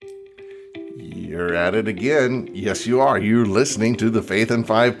You're at it again. Yes, you are. You're listening to the Faith in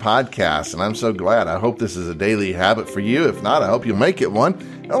 5 podcast, and I'm so glad. I hope this is a daily habit for you. If not, I hope you make it one.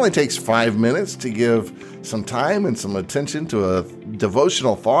 It only takes 5 minutes to give some time and some attention to a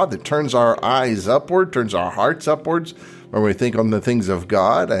devotional thought that turns our eyes upward, turns our hearts upwards, where we think on the things of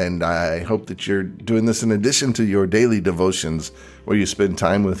God. And I hope that you're doing this in addition to your daily devotions, where you spend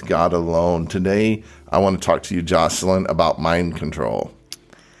time with God alone. Today, I want to talk to you, Jocelyn, about mind control.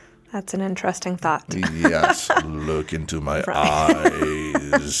 That's an interesting thought. Yes. Look into my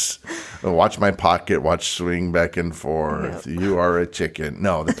eyes. Watch my pocket. Watch swing back and forth. Yep. You are a chicken.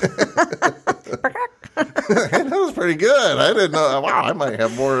 No. That was pretty good. I didn't know. Wow, I might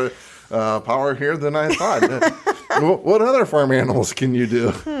have more power here than I thought. What other farm animals can you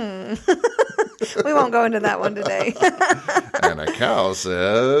do? We won't go into that one today. And a cow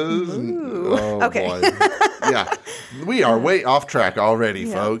says, okay. Boy. Yeah, we are way off track already,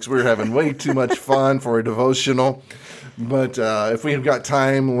 folks. We're having way too much fun for a devotional. But if we've got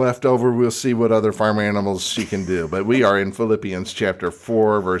time left over, we'll see what other farm animals she can do. But we are in Philippians chapter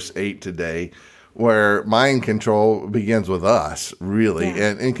 4, verse 8 today, where mind control begins with us, really,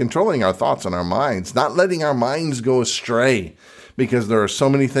 and controlling our thoughts and our minds, not letting our minds go astray. Because there are so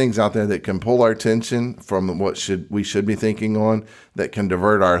many things out there that can pull our attention from what we should be thinking on, that can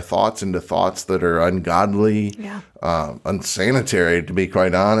divert our thoughts into thoughts that are ungodly, unsanitary, to be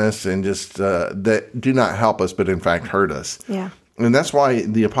quite honest, and just that do not help us, but in fact hurt us. Yeah. And that's why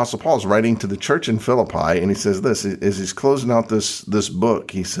the Apostle Paul is writing to the church in Philippi, and he says this, as he's closing out this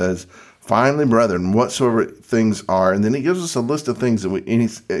book, he says, "Finally, brethren, whatsoever things are," and then he gives us a list of things,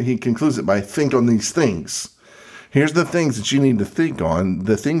 and he concludes it by, "Think on these things." Here's the things that you need to think on,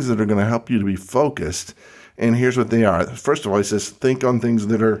 the things that are going to help you to be focused. And here's what they are. First of all, he says, think on things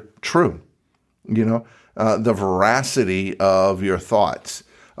that are true. The veracity of your thoughts.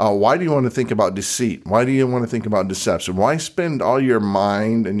 Why do you want to think about deceit? Why do you want to think about deception? Why spend all your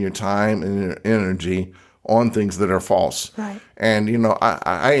mind and your time and your energy on things that are false? Right. And,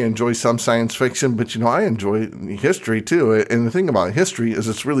 I enjoy some science fiction, but, I enjoy history too. And the thing about history is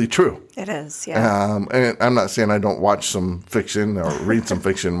it's really true. It is, yeah. And I'm not saying I don't watch some fiction or read some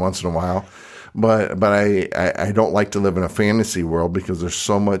fiction once in a while, but I don't like to live in a fantasy world, because there's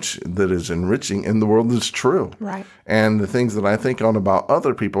so much that is enriching in the world that's true. Right. And the things that I think on about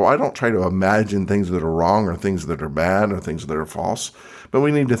other people, I don't try to imagine things that are wrong or things that are bad or things that are false, but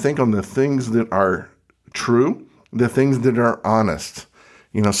we need to think on the things that are true, the things that are honest.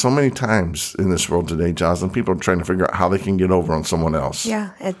 So many times in this world today, Jocelyn, people are trying to figure out how they can get over on someone else.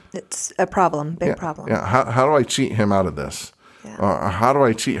 Yeah, it's a problem, big problem. Yeah, how do I cheat him out of this? Yeah. Or how do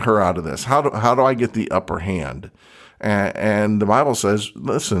I cheat her out of this? How do I get the upper hand? And the Bible says,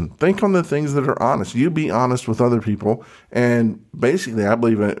 listen, think on the things that are honest. You be honest with other people. And basically, I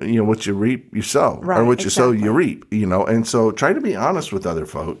believe, what you reap, you sow. Right, or what you sow, exactly. you reap. And so try to be honest with other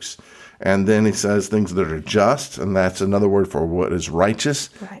folks. And then he says things that are just, and that's another word for what is righteous.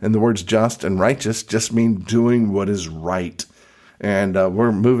 Right. And the words just and righteous just mean doing what is right. And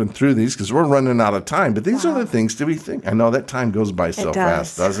we're moving through these because we're running out of time. But these are the things to be thinking. I know that time goes by so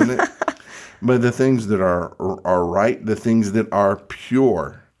fast, doesn't it? But the things that are right, the things that are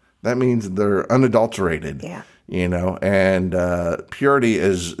pure, that means they're unadulterated. Yeah. And purity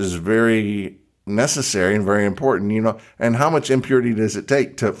is very necessary and very important, and how much impurity does it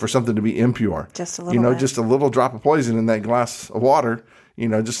take for something to be impure? Just a little bit. Just a little drop of poison in that glass of water,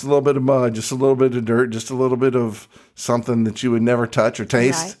 just a little bit of mud, just a little bit of dirt, just a little bit of something that you would never touch or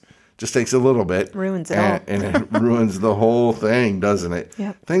taste. Right. Just takes a little bit. Ruins it all. And it ruins the whole thing, doesn't it?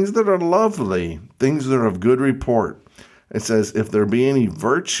 Yep. Things that are lovely, things that are of good report. It says, if there be any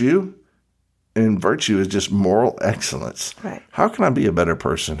virtue, and virtue is just moral excellence. Right. How can I be a better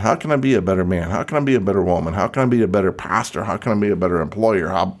person? How can I be a better man? How can I be a better woman? How can I be a better pastor? How can I be a better employer?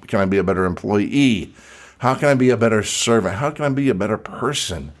 How can I be a better employee? How can I be a better servant? How can I be a better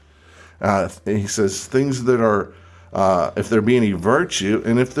person? He says things that are, if there be any virtue,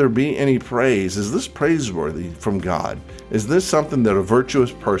 and if there be any praise, is this praiseworthy from God? Is this something that a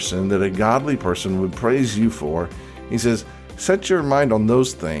virtuous person, that a godly person would praise you for? He says, set your mind on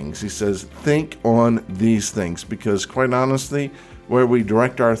those things. He says, think on these things, because quite honestly, where we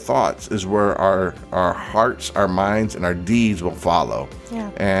direct our thoughts is where our hearts, our minds, and our deeds will follow.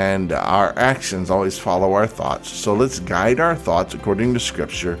 Yeah. And our actions always follow our thoughts. So let's guide our thoughts according to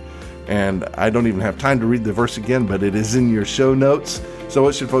Scripture. And I don't even have time to read the verse again, but it is in your show notes. So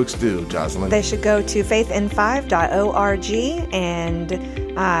what should folks do, Jocelyn? They should go to faithin5.org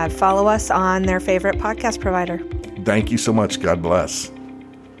and follow us on their favorite podcast provider. Thank you so much. God bless.